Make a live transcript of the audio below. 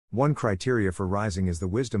One criteria for rising is the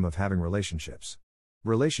wisdom of having relationships.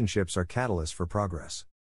 Relationships are catalysts for progress.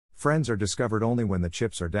 Friends are discovered only when the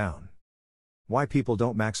chips are down. Why people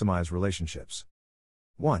don't maximize relationships.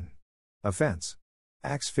 1. Offense.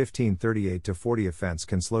 Acts 15:38-40. Offense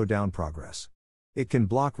can slow down progress. It can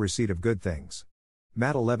block receipt of good things.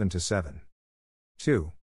 Matt 11-7.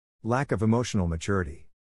 2. Lack of emotional maturity.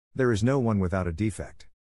 There is no one without a defect.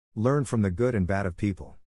 Learn from the good and bad of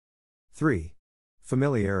people. 3.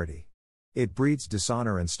 Familiarity. It breeds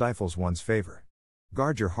dishonor and stifles one's favor.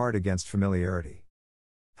 Guard your heart against familiarity.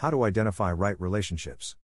 How to identify right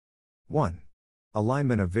relationships. 1.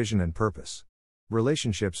 Alignment of vision and purpose.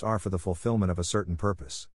 Relationships are for the fulfillment of a certain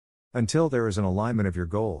purpose. Until there is an alignment of your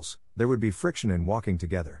goals, there would be friction in walking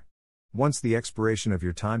together. Once the expiration of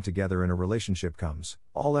your time together in a relationship comes,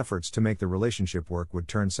 all efforts to make the relationship work would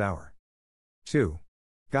turn sour. 2.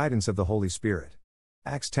 Guidance of the Holy Spirit.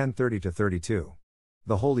 Acts 10:30-32.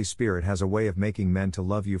 The Holy Spirit has a way of making men to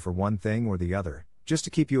love you for one thing or the other, just to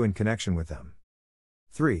keep you in connection with them.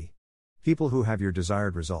 3. People who have your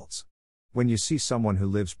desired results. When you see someone who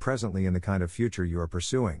lives presently in the kind of future you are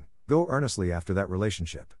pursuing, go earnestly after that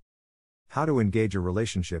relationship. How to engage a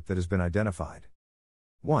relationship that has been identified.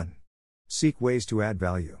 1. Seek ways to add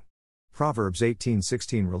value. Proverbs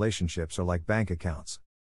 18:16. Relationships are like bank accounts.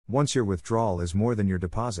 Once your withdrawal is more than your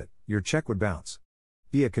deposit, your check would bounce.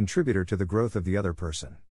 Be a contributor to the growth of the other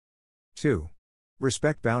person. 2.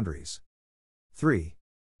 Respect boundaries. 3.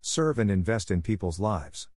 Serve and invest in people's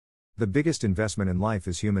lives. The biggest investment in life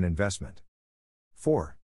is human investment.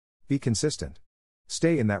 4. Be consistent.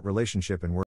 Stay in that relationship and work.